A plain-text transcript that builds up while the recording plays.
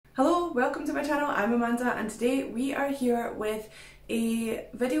Hello, welcome to my channel. I'm Amanda and today we are here with a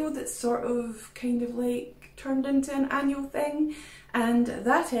video that's sort of kind of like turned into an annual thing, and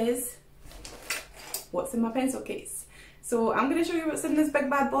that is what's in my pencil case. So I'm going to show you what's in this big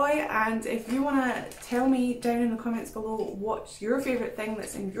bad boy, and if you want to tell me down in the comments below what's your favourite thing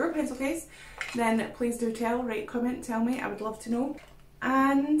that's in your pencil case, then please do tell, write, comment, tell me, I would love to know.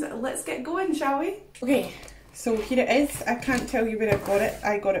 And let's get going, shall we? Okay. So here it is. I can't tell you where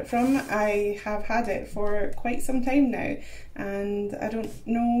I got it from. I have had it for quite some time now and I don't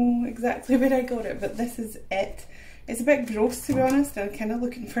know exactly where I got it, but this is it. It's a bit gross, to be honest, and I'm kind of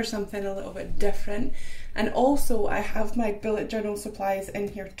looking for something a little bit different. And also I have my bullet journal supplies in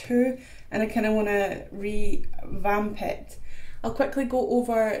here too, and I kind of want to revamp it. I'll quickly go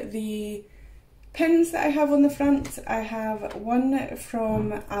over the pins that I have on the front. I have one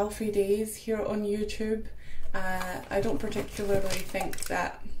from ALLJArt here on YouTube. I don't particularly think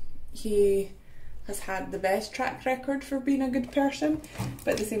that he has had the best track record for being a good person,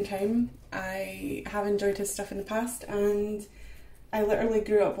 but at the same time I have enjoyed his stuff in the past and I literally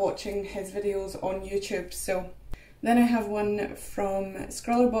grew up watching his videos on YouTube. So then I have one from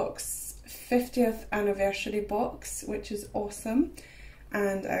Scrawlrbox 50th anniversary box, which is awesome,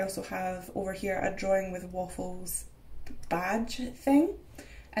 and I also have over here a drawing with waffles badge thing.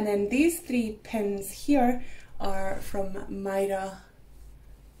 And then these three pins here are from Myra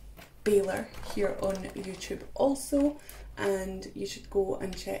Baylor here on YouTube also, and you should go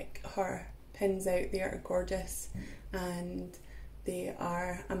and check her pins out. They are gorgeous and they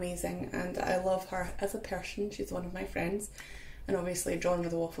are amazing, and I love her as a person. She's one of my friends, and obviously Drawn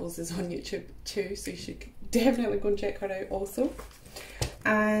with Waffles is on YouTube too, so you should definitely go and check her out also.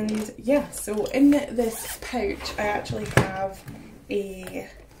 And yeah, so in this pouch I actually have a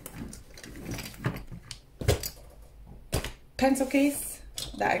pencil case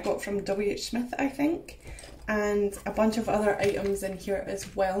that I got from W.H. Smith, I think, and a bunch of other items in here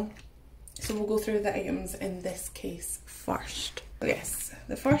as well. So we'll go through the items in this case first. Yes,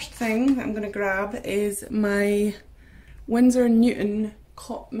 the first thing I'm going to grab is my Winsor & Newton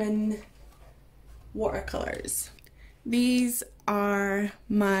Cotman watercolours. These are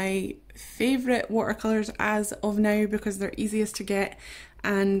my favourite watercolours as of now because they're easiest to get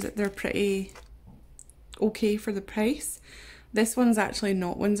and they're pretty okay for the price. This one's actually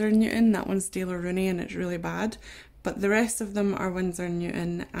not Winsor & Newton, that one's Dale Rooney and it's really bad, but the rest of them are Winsor &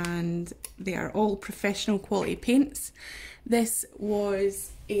 Newton and they are all professional quality paints. This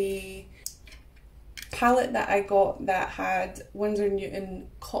was a palette that I got that had Winsor & Newton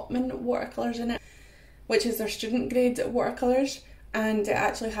Cotman watercolours in it, which is their student grade watercolours, and it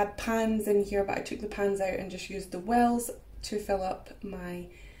actually had pans in here, but I took the pans out and just used the wells to fill up my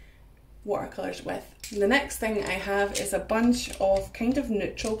watercolours with. The next thing I have is a bunch of kind of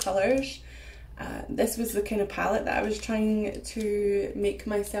neutral colours. This was the kind of palette that I was trying to make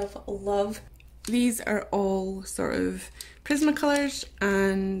myself love. These are all sort of Prismacolors,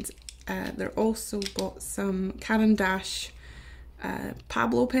 and they're also got some Caran d'Ache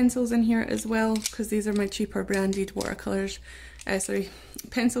Pablo pencils in here as well, because these are my cheaper branded watercolours,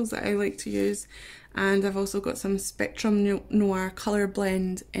 pencils that I like to use. And I've also got some Spectrum Noir colour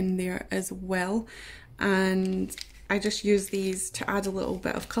blend in there as well, and I just use these to add a little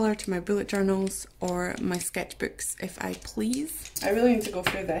bit of colour to my bullet journals or my sketchbooks if I please. I really need to go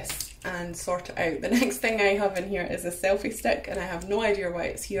through this and sort it out. The next thing I have in here is a selfie stick, and I have no idea why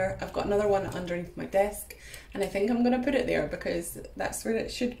it's here. I've got another one underneath my desk and I think I'm going to put it there because that's where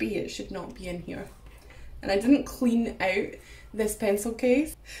it should be. It should not be in here. And I didn't clean out this pencil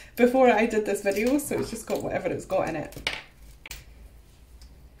case before I did this video, so it's just got whatever it's got in it.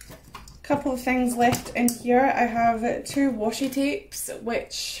 Couple of things left in here. I have two washi tapes,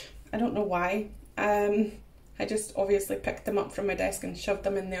 which I don't know why. I just obviously picked them up from my desk and shoved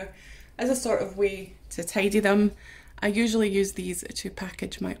them in there as a sort of way to tidy them. I usually use these to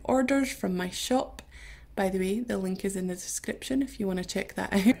package my orders from my shop. By the way, the link is in the description if you want to check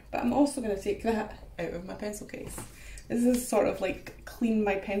that out. But I'm also going to take that out of my pencil case. This is sort of like clean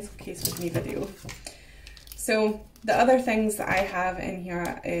my pencil case with me video. So the other things that I have in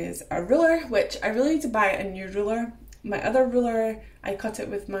here is a ruler, which I really need to buy a new ruler. My other ruler, I cut it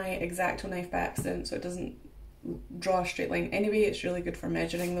with my X-Acto knife by accident, so it doesn't draw a straight line anyway. It's really good for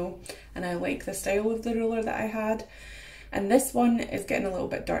measuring though, and I like the style of the ruler that I had. And this one is getting a little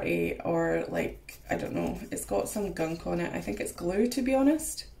bit dirty, or like, I don't know, it's got some gunk on it. I think it's glue, to be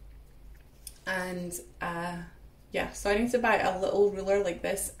honest. And yeah, so I need to buy a little ruler like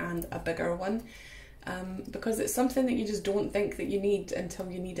this and a bigger one, because it's something that you just don't think that you need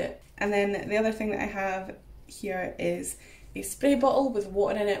until you need it. And then the other thing that I have here is a spray bottle with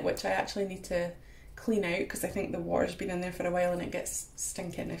water in it, which I actually need to clean out because I think the water's been in there for a while and it gets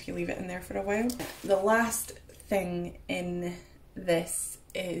stinking if you leave it in there for a while. The last thing in this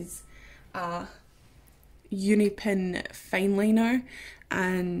is a Unipin fine liner,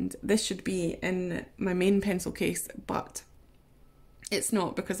 and this should be in my main pencil case, but it's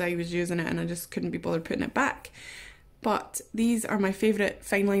not because I was using it and I just couldn't be bothered putting it back. But these are my favourite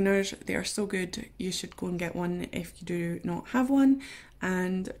fine liners. They are so good. You should go and get one if you do not have one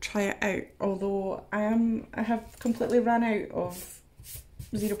and try it out. Although I have completely run out of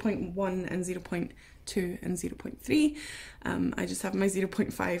 0.1 and 0.2 and 0.3. I just have my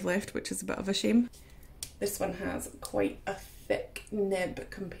 0.5 left, which is a bit of a shame. This one has quite a thick nib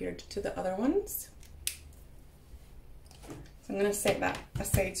compared to the other ones. So I'm going to set that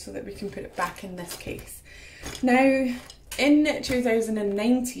aside so that we can put it back in this case. Now, in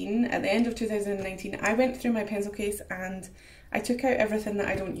 2019, at the end of 2019, I went through my pencil case and I took out everything that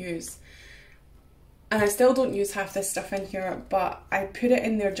I don't use. And I still don't use half this stuff in here, but I put it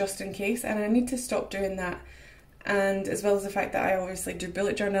in there just in case, and I need to stop doing that. And as well as the fact that I obviously do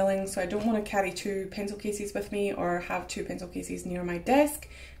bullet journaling, so I don't want to carry two pencil cases with me or have two pencil cases near my desk.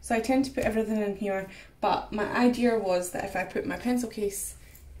 So I tend to put everything in here, but my idea was that if I put my pencil case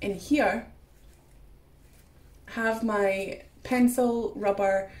in here, have my pencil,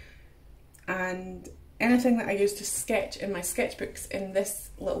 rubber and anything that I use to sketch in my sketchbooks in this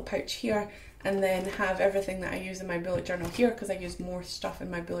little pouch here, and then have everything that I use in my bullet journal here, because I use more stuff in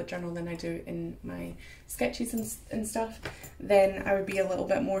my bullet journal than I do in my sketches and stuff, then I would be a little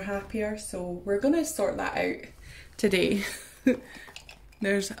bit more happier. So we're going to sort that out today.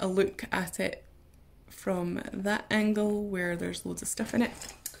 There's a look at it from that angle where there's loads of stuff in it.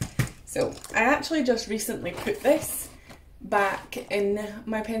 So I actually just recently put this back in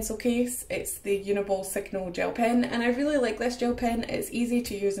my pencil case. It's the Uniball Signal gel pen, and I really like this gel pen. It's easy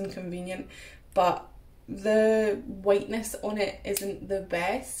to use and convenient, but the whiteness on it isn't the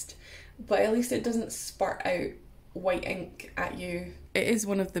best, but at least it doesn't spurt out white ink at you. It is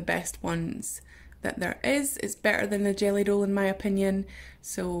one of the best ones that there is. It's better than the Jelly Roll in my opinion,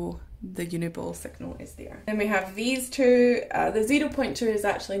 so the Uniball Signal is there. Then we have these two. The 0.2 is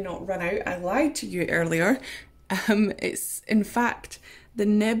actually not run out. I lied to you earlier. It's, in fact, the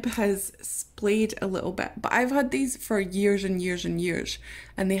nib has splayed a little bit, but I've had these for years and years and years,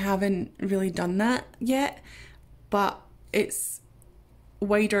 and they haven't really done that yet, but it's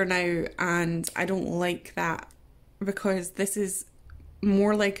wider now, and I don't like that because this is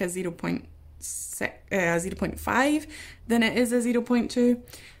more like a 0.5 than it is a 0.2,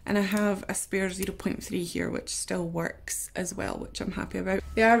 and I have a spare 0.3 here which still works as well, which I'm happy about.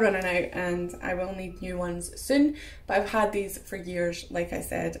 They are running out and I will need new ones soon, but I've had these for years, like I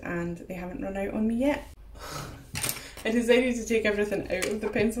said, and they haven't run out on me yet. I decided to take everything out of the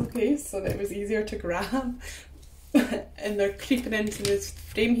pencil case so that it was easier to grab. And they're creeping into this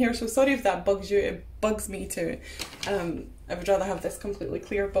frame here, so sorry if that bugs you. It bugs me too. I would rather have this completely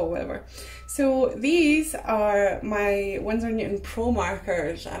clear, but whatever. So these are my Winsor & Newton Pro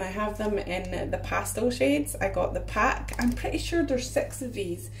markers, and I have them in the pastel shades. I got the pack. I'm pretty sure there's 6 of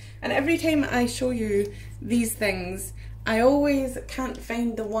these, and every time I show you these things, I always can't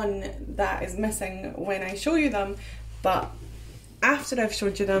find the one that is missing when I show you them, but after I've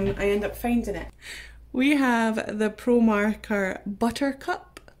showed you them, I end up finding it. We have the Pro Marker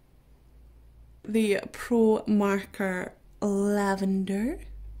Buttercup, the Pro Marker Lavender,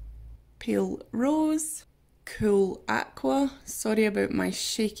 Pale Rose, Cool Aqua. Sorry about my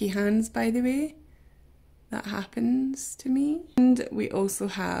shaky hands, by the way. That happens to me. And we also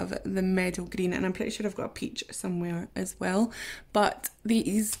have the Meadow Green, and I'm pretty sure I've got a peach somewhere as well. But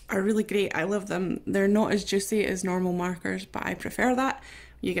these are really great. I love them. They're not as juicy as normal markers, but I prefer that.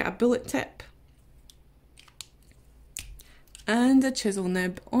 You get a bullet tip and a chisel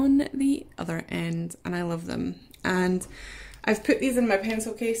nib on the other end, and I love them. And I've put these in my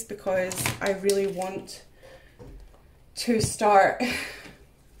pencil case because I really want to start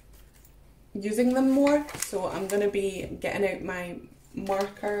using them more, so I'm going to be getting out my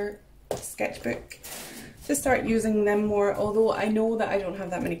marker sketchbook to start using them more, although I know that I don't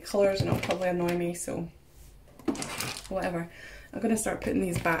have that many colours and it'll probably annoy me, so whatever. I'm going to start putting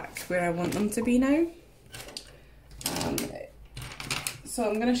these back where I want them to be now. So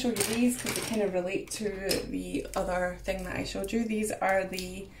I'm going to show you these because they kind of relate to the other thing that I showed you. These are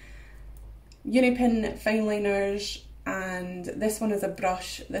the Unipin fine liners, and this one is a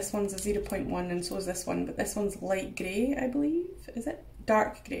brush. This one's a 0.1 and so is this one, but this one's light grey, I believe. Is it?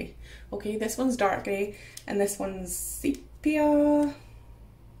 Dark grey. Okay, this one's dark grey and this one's sepia.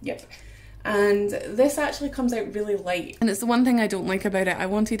 Yep. And this actually comes out really light, and it's the one thing I don't like about it. I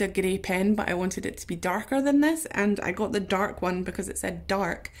wanted a grey pen, but I wanted it to be darker than this, and I got the dark one because it said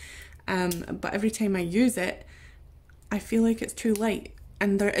dark, but every time I use it I feel like it's too light,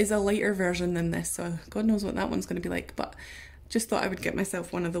 and there is a lighter version than this, so God knows what that one's going to be like, but just thought I would get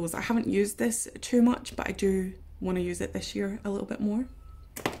myself one of those. I haven't used this too much, but I do want to use it this year a little bit more.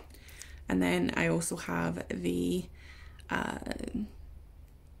 And then I also have the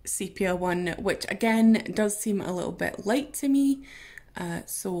sepia one, which again does seem a little bit light to me,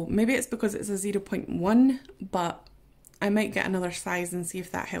 so maybe it's because it's a 0.1, but I might get another size and see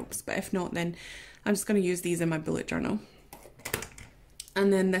if that helps, but if not, then I'm just going to use these in my bullet journal.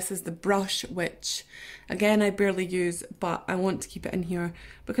 And then this is the brush, which again I barely use, but I want to keep it in here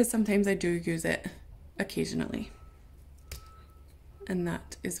because sometimes I do use it occasionally. And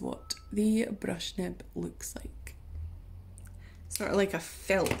that is what the brush nib looks like. Sort of like a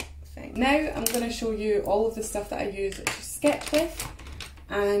felt thing. Now I'm going to show you all of the stuff that I use to sketch with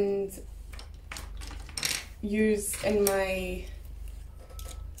and use in my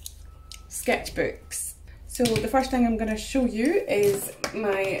sketchbooks. So the first thing I'm going to show you is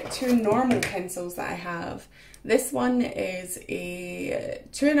my two normal pencils that I have. This one is a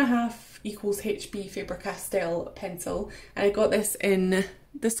 2.5 equals HB Faber-Castell pencil, and I got this in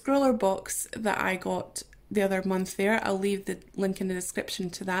the scroller box that I got the other month there. I'll leave the link in the description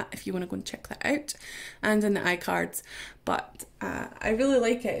to that if you want to go and check that out, and in the iCards. But I really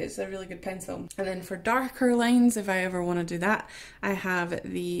like it, it's a really good pencil. And then for darker lines, if I ever want to do that, I have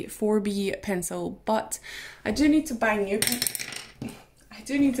the 4B pencil, but I do need to buy new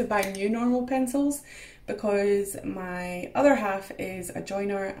normal pencils because my other half is a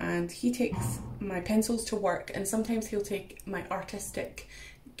joiner and he takes my pencils to work, and sometimes he'll take my artistic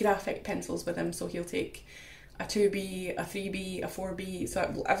graphic pencils with him, so he'll take a 2B, a 3B, a 4B,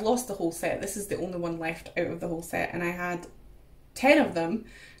 so I've lost the whole set. This is the only one left out of the whole set, and I had 10 of them,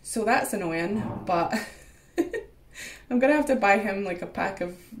 so that's annoying, but I'm gonna have to buy him like a pack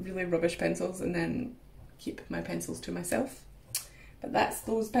of really rubbish pencils and then keep my pencils to myself. But that's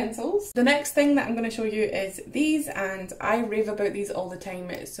those pencils. The next thing that I'm going to show you is these, and I rave about these all the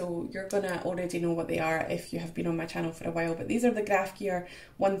time, so you're going to already know what they are if you have been on my channel for a while, but these are the Graph Gear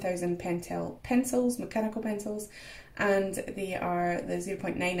 1000 Pentel pencils, mechanical pencils, and they are the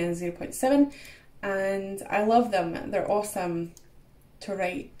 0.9 and 0.7, and I love them. They're awesome to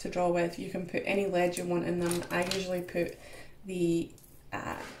write, to draw with. You can put any lead you want in them. I usually put the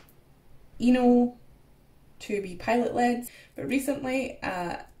Eno 2B pilot leads, but recently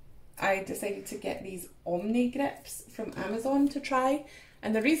I decided to get these Omni grips from Amazon to try,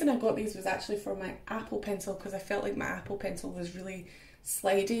 and the reason I got these was actually for my Apple pencil, because I felt like my Apple pencil was really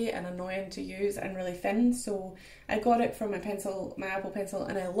slidey and annoying to use and really thin, so I got it for my Apple pencil,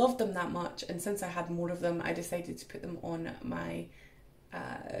 and I loved them that much, and since I had more of them I decided to put them on my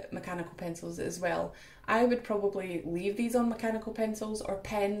mechanical pencils as well. I would probably leave these on mechanical pencils or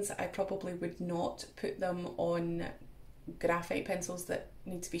pens. I probably would not put them on graphite pencils that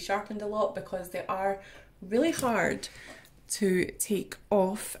need to be sharpened a lot because they are really hard to take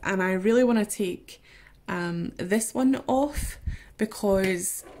off, and I really want to take this one off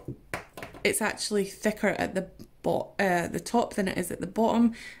because it's actually thicker at the top than it is at the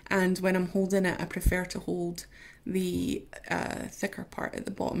bottom, and when I'm holding it I prefer to hold the thicker part at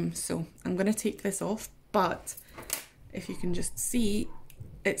the bottom, so I'm going to take this off. But if you can just see,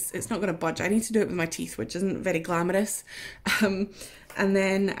 it's not going to budge. I need to do it with my teeth, which isn't very glamorous. And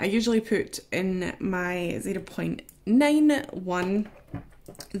then I usually put in my 0.91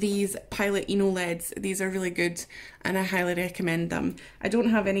 these Pilot Eno leads. These are really good and I highly recommend them. I don't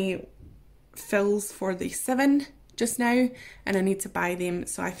have any fills for the 7 just now, and I need to buy them,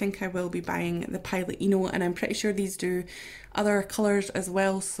 so I think I will be buying the Pilot Eno, and I'm pretty sure these do other colours as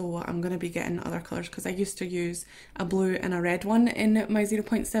well, so I'm going to be getting other colours because I used to use a blue and a red one in my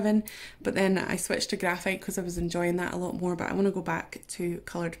 0.7, but then I switched to graphite because I was enjoying that a lot more, but I want to go back to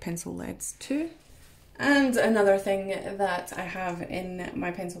coloured pencil leads too. And another thing that I have in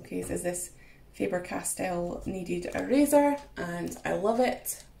my pencil case is this Faber-Castell kneaded eraser, and I love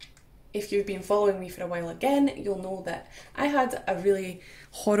it. If you've been following me for a while again, you'll know that I had a really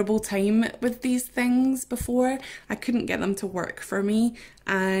horrible time with these things before. I couldn't get them to work for me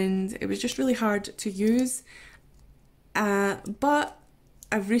and it was just really hard to use. But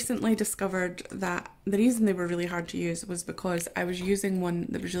I've recently discovered that the reason they were really hard to use was because I was using one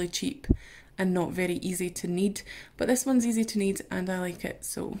that was really cheap and not very easy to knead. But this one's easy to knead and I like it,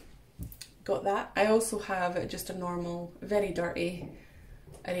 so got that. I also have just a normal, very dirty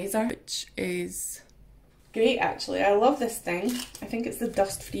eraser, which is great actually. I love this thing. I think it's the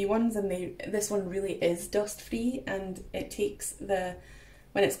dust free ones, and this one really is dust free, and it takes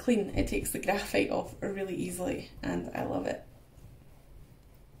when it's clean, it takes the graphite off really easily, and I love it.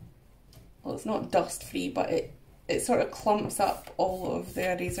 Well, it's not dust free, but it sort of clumps up all of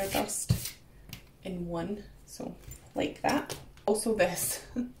the eraser dust in one, so like that. Also this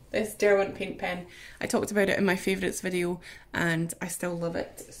Derwent paint pen, I talked about it in my favourites video and I still love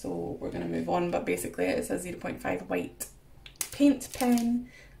it, so we're going to move on, but basically it's a 0.5 white paint pen,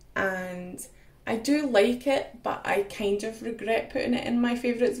 and I do like it, but I kind of regret putting it in my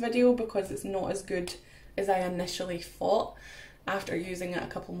favourites video because it's not as good as I initially thought. After using it a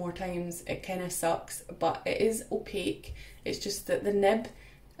couple more times, it kind of sucks, but it is opaque. It's just that the nib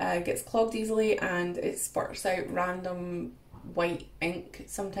gets clogged easily and it spurts out random white ink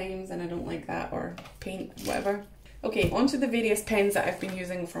sometimes, and I don't like that, or paint, whatever. Okay, on to the various pens that I've been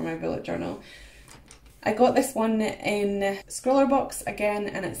using for my bullet journal. I got this one in Scroller Box again,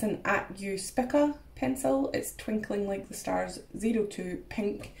 and it's an At You Spica pencil. It's Twinkling Like the Stars 02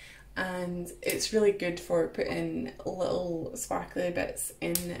 pink, and it's really good for putting little sparkly bits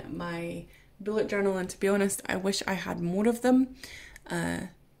in my bullet journal, and to be honest, I wish I had more of them. I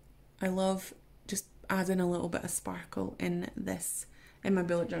love just adding a little bit of sparkle in my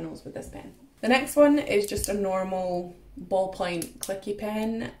bullet journals with this pen. The next one is just a normal ballpoint clicky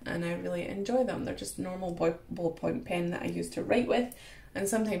pen, and I really enjoy them. They're just normal ballpoint pen that I use to write with and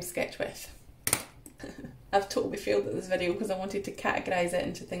sometimes sketch with. I've totally failed at this video because I wanted to categorise it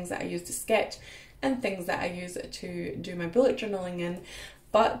into things that I use to sketch and things that I use to do my bullet journaling in,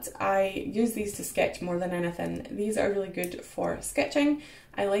 but I use these to sketch more than anything. These are really good for sketching.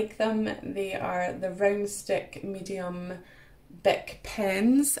 I like them. They are the round stick medium Bic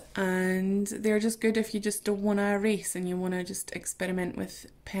pens, and they're just good if you just don't want to erase and you want to just experiment with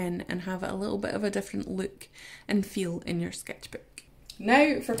pen and have a little bit of a different look and feel in your sketchbook.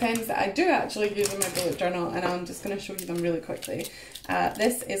 Now for pens that I do actually use in my bullet journal, and I'm just going to show you them really quickly.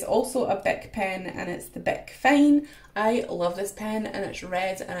 This is also a Bic pen, and it's the Bic Fine. I love this pen, and it's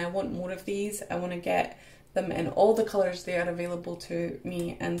red, and I want more of these. I want to get them in all the colours they are available to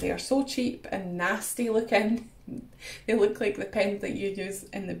me, and they are so cheap and nasty looking. They look like the pens that you use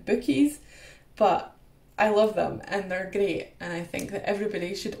in the bookies, but I love them and they're great, and I think that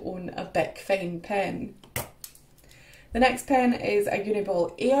everybody should own a Bic Fine pen. The next pen is a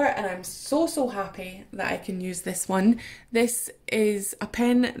Uniball Air, and I'm so happy that I can use this one. This is a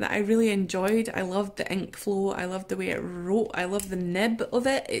pen that I really enjoyed. I loved the ink flow, I loved the way it wrote, I love the nib of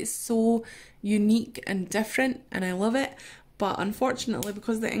it. It's so unique and different and I love it, but unfortunately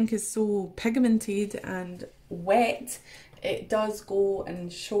because the ink is so pigmented and wet, it does go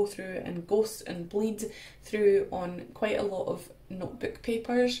and show through and ghost and bleed through on quite a lot of notebook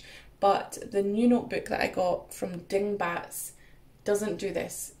papers. But the new notebook that I got from Dingbats doesn't do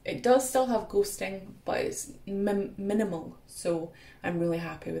this. It does still have ghosting, but it's minimal. So I'm really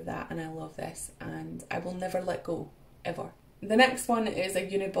happy with that, and I love this, and I will never let go, ever. The next one is a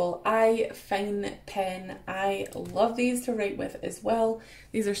Uniball Eye Fine pen. I love these to write with as well.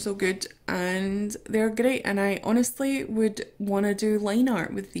 These are so good and they're great, and I honestly would want to do line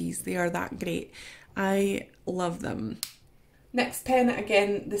art with these. They are that great. I love them. Next pen,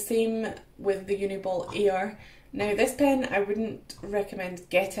 again, the same with the Uniball Air. Now this pen I wouldn't recommend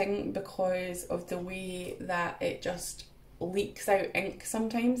getting because of the way that it just leaks out ink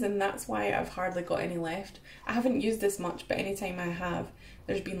sometimes, and that's why I've hardly got any left. I haven't used this much, but anytime I have,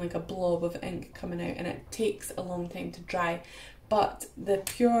 there's been like a blob of ink coming out, and it takes a long time to dry. But the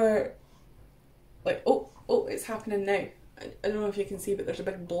pure, like, oh, it's happening now. I don't know if you can see, but there's a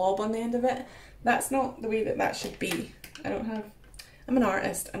big blob on the end of it. That's not the way that that should be. I'm an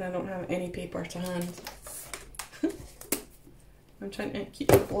artist and I don't have any paper to hand. I'm trying to keep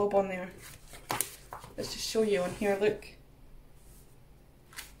the blob on there. Let's just show you on here, look.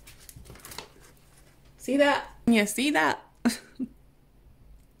 See that? Yeah, see that?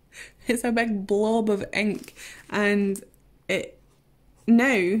 It's a big blob of ink, and it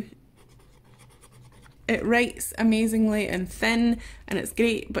writes amazingly and thin and it's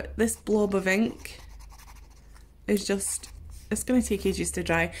great, but this blob of ink is just, it's going to take ages to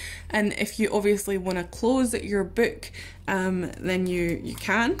dry. And if you obviously want to close your book, then you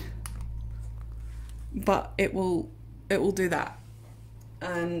can, but it will do that,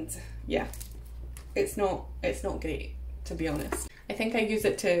 and yeah, it's not great, to be honest. I think I use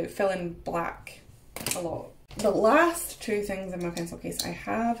it to fill in black a lot. The last two things in my pencil case I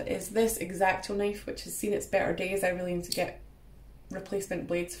have is this X-Acto knife, which has seen its better days. I really need to get replacement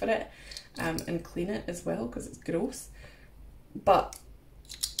blades for it and clean it as well because it's gross. But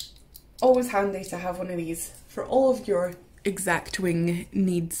always handy to have one of these for all of your exacting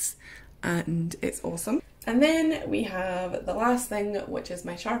needs, and it's awesome. And then we have the last thing, which is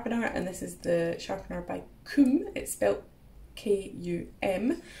my sharpener, and this is the sharpener by Kum. It's spelled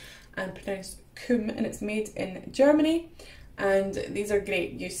K-U-M and pronounced Kum, and it's made in Germany. And these are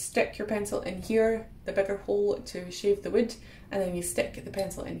great. You stick your pencil in here, the bigger hole, to shave the wood, and then you stick the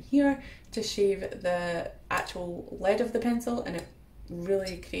pencil in here to shave the actual lead of the pencil, and it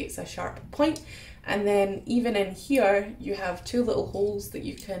really creates a sharp point. And then even in here you have two little holes that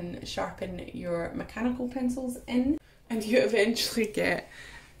you can sharpen your mechanical pencils in, and you eventually get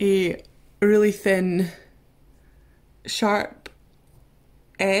a really thin sharp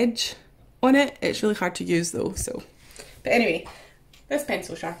edge on it. It's really hard to use though, so. But anyway, this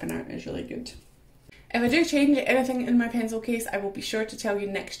pencil sharpener is really good. If I do change anything in my pencil case, I will be sure to tell you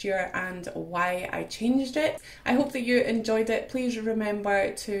next year and why I changed it. I hope that you enjoyed it. Please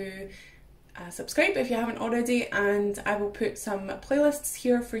remember to subscribe if you haven't already, and I will put some playlists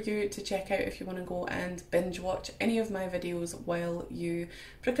here for you to check out if you want to go and binge watch any of my videos while you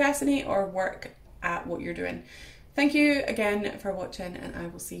procrastinate or work at what you're doing. Thank you again for watching, and I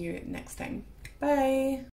will see you next time. Bye!